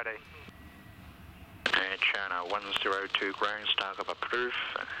 20, ready. Air China 102, ground start up approved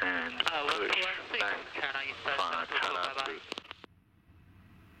and push back color blue.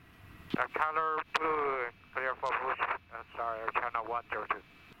 Color blue, clear for push, sorry, China 102.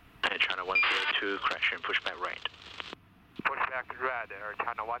 Air China 102, crash and push back right. Push back red,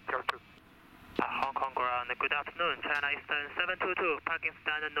 China 102. Hong Kong ground, good afternoon. China Eastern 722, parking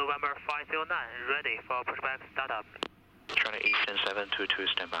stand November 509, ready for pushback startup. China Eastern 722,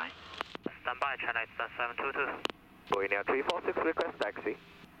 stand by. Stand by, China Eastern 722. Bohemia 346, request taxi.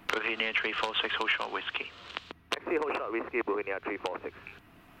 Bohemia 346, hold short whiskey. Taxi, hold short whiskey, Bohemia 346.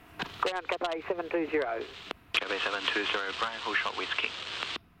 Ground Cathay 720. Cathay 720, ground, hold short whiskey.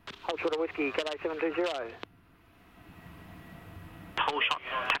 Hold short whiskey, Cathay 720. Hold short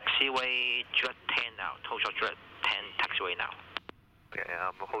taxiway Juliet 10 now. Hold short Juliet 10 taxiway now. Okay,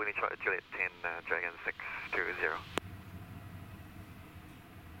 I'm holding Juliet 10, Dragon 620.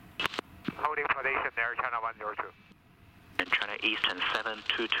 Holding foundation Air China 102. And China Eastern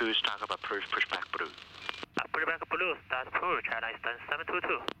 722, start up approach, pushback blue. Pushback blue, start approach, China Eastern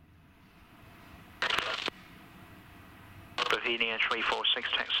 722. Bohemia 346,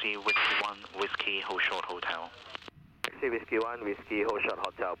 taxi whiskey 1, whiskey, hold short hotel. Taxi whiskey 1, whiskey, hold short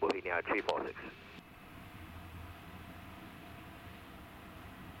hotel, Bohemia 346.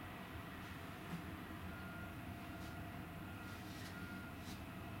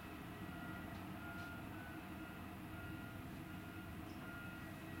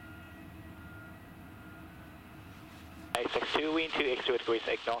 A62, wind 2 degrees,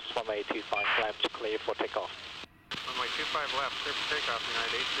 exhaust runway 25 left, clear for takeoff. Runway 25 left, clear for takeoff,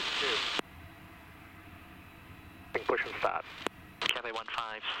 United 862. Push and start. Cathay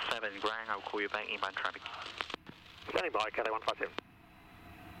 157, ground, I'll call you back, inbound traffic. Standing by, Cathay 157.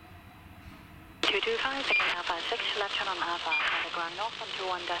 225, picking Alpha 6, left turn on Alpha, the ground north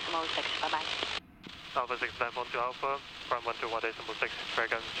 121.6, bye-bye. Alpha 6, left 12 Alpha, ground 121.6,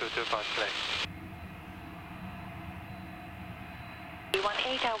 Dragon 225 today.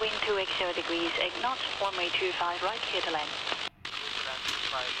 318, wind 280 degrees, 8 knots, runway 25 right, clear to land.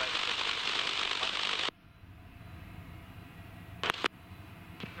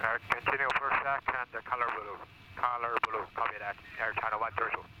 Continue first back and color blue. Color blue, copy that. Air China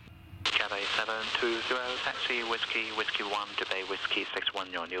 132. Cathay 720, taxi whiskey, whiskey 1 to Bay Whiskey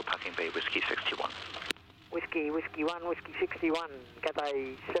 61, your new parking Bay Whiskey 61. Whiskey 1, whiskey 61,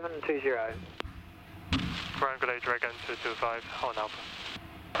 Cathay 720. Ground Cathay Dragon 225 on Alpha.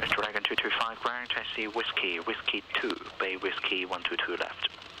 Dragon 225, ground, taxi whiskey, whiskey 2, Bay Whiskey 122 left.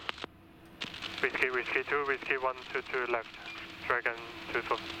 Whiskey 2, whiskey 122 left, Dragon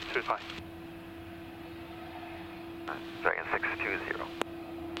 225. Dragon 620.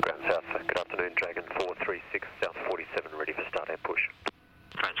 Ground South, good afternoon, Dragon 436, South 47, ready for start and push.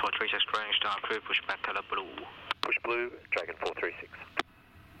 Ground 436, ground, start crew, push back, color blue. Push blue, Dragon 436.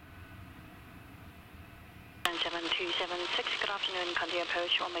 7276, good afternoon, continue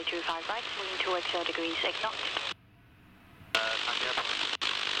approach, runway 25 right, wind 280 degrees, 8 knots.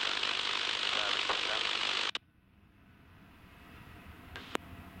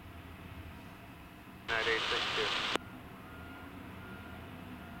 United 862.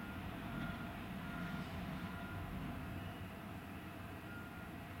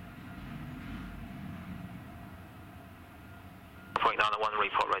 Point down the 1,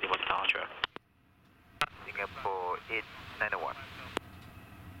 report ready for departure. Singapore 891.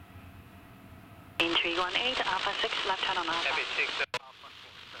 In 318, Alpha 6, left turn on Alpha. Left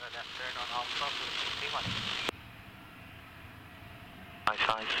turn on Alpha 61.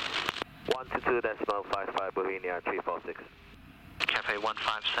 122.55, Bohemia 346. Cathay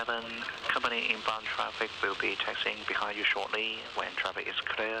 157, company inbound traffic will be taxiing behind you shortly. When traffic is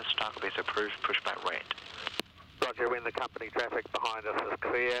clear, start is approved, pushback red. Roger, when the company traffic behind us is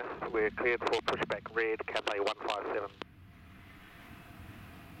clear, we're cleared for pushback red, Cathay 157.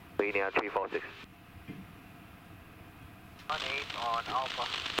 Bohemia 346. 18 on Alpha.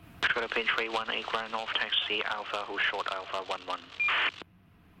 Philippine 318, ground north, taxi Alpha, hold short Alpha 11.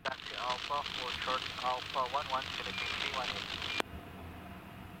 Taxi Alpha, hold short Alpha 11, Philippine 318.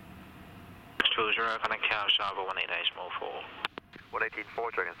 620, connect House, Alpha 188, small 4.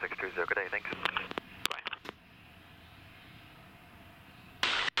 118.4, Dragon 620, good day, thanks. Bye.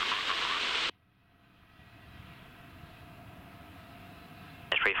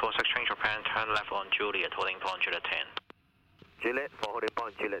 S346, change your plan, turn left on Juliet, holding point Juliet 10. Juliet, for holding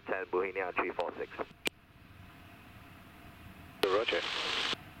point, Juliet 10, Bohemia 346. Roger.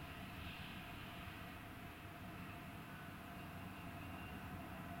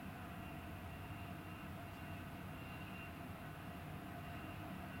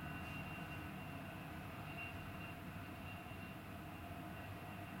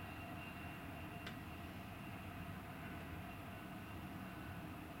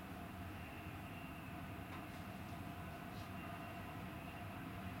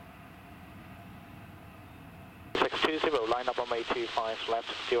 Line up runway 25 left,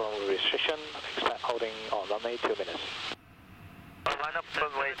 0 restriction, expect holding on runway 2 minutes. Line up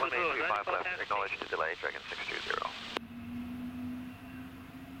runway 25 left, acknowledge the delay, Dragon 620.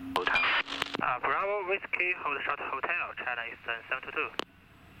 Hotel. Bravo Whiskey, hold short hotel, China Eastern 722.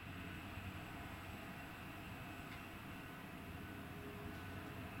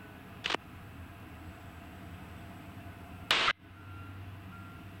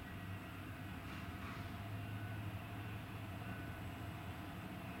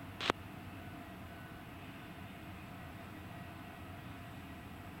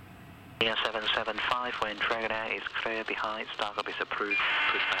 Yeah, 775, when Dragonair is clear behind, startup is approved,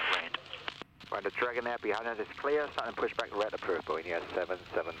 pushback red. Right, the Dragonair behind us is clear, starting pushback red approved, Boeing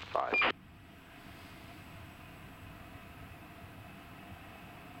 775.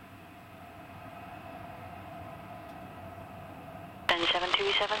 Then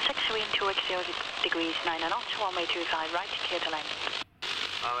 7276, wind 2x0 degrees 9 knots, runway 25 right, clear to land.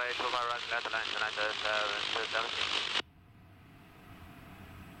 Runway 25 right, clear to land, United 776.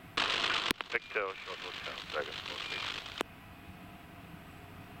 Victor, short hotel, Dragon 46.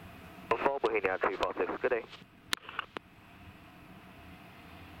 4 Bohemia 346, good day.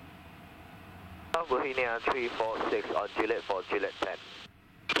 Bohemia 346 on Juliet for Juliet 10.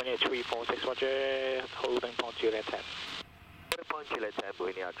 Bohemia 346, roger, holding point Juliet 10. Holding point Juliet 10,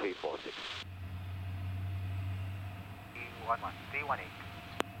 Bohemia 346. 318.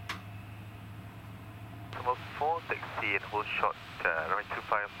 Number 460 and hold short, runway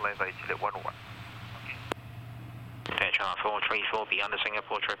 25 line by Juliet 11. Channel 434, beyond the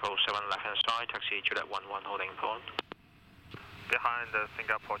Singapore 777 left hand side, taxi Juliet 11 holding point. Behind the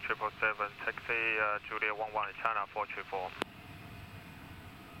Singapore 777, taxi Juliet 11, China 434.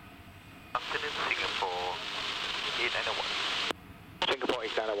 Afternoon Singapore 891. Singapore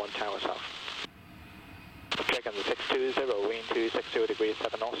 891 Tower South. Dragon 620, wind 260 degrees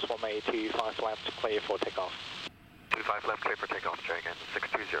 7 knots, runway 25 left, clear for takeoff. 25 left, clear for takeoff, Dragon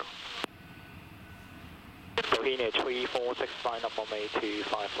 620. Bohemia 346, line up runway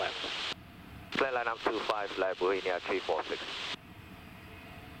 25 left. Clear line up 25 left, Bohemia 346.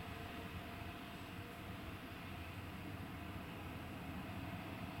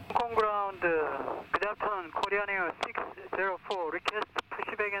 Hong Kong ground, good afternoon, Korean Air 604, request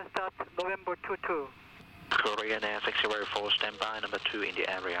pushback and start November 22. Korean Air 604, standby, number 2 in the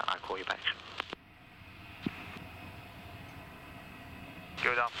area, I'll call you back.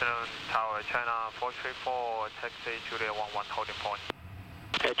 Good afternoon, Tower China 434, taxi Juliet 11 holding point.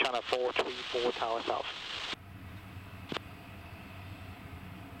 Air China 434 Tower South.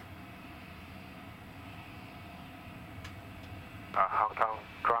 Hong Kong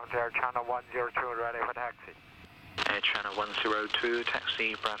ground Air China 102, ready for taxi. Air China 102,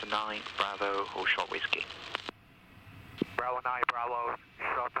 taxi Bravo 9, Bravo or short whiskey. Bravo 9, Bravo,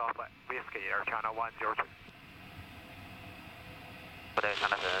 short off whiskey, Air China 102. Air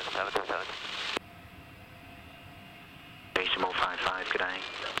China 727. Decimal 55, good day.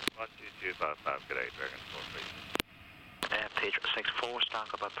 12255, good day, Dragon 43. Air pitch 64,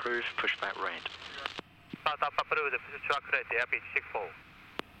 startup approved, pushback red. Startup approved, pushback red, air pitch 64.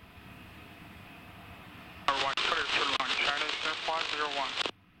 R1, clear to launch, China Eastern 501.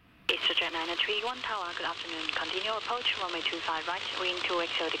 It's the Jet 931 Tower, good afternoon, continue approach, runway 25 right, wind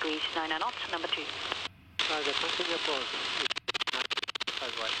 2x0 degrees 9 knots, number 2. Target, continue approach. 5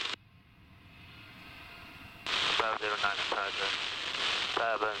 right. 509,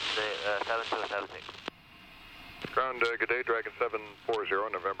 7276. Ground, good day, Dragon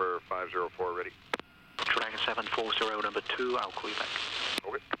 740, November 504, ready. Dragon 740, number 2, I'll call you back.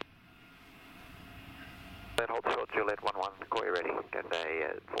 Okay. Then hold short Juliet 11, call you ready, Cathay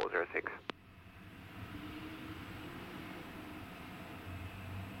 406.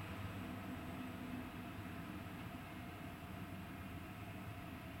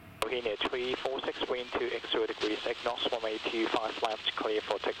 Bohemia 346, wind 2x0 degrees 8 knots, runway 25 left, clear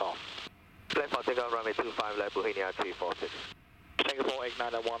for takeoff. Clear for takeoff, runway 25 left, Bohemia 346. Singapore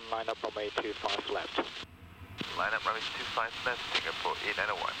 891, line up runway 25 left. Line up runway 25 left, Singapore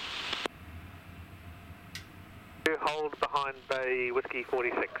 891. Hold behind Bay Whiskey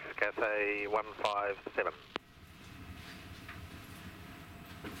 46, Cathay 157.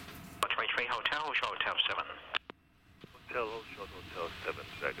 123 Hotel, short Hotel 7. Hotel, short hotel 7,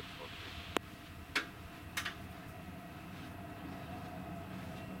 Dragon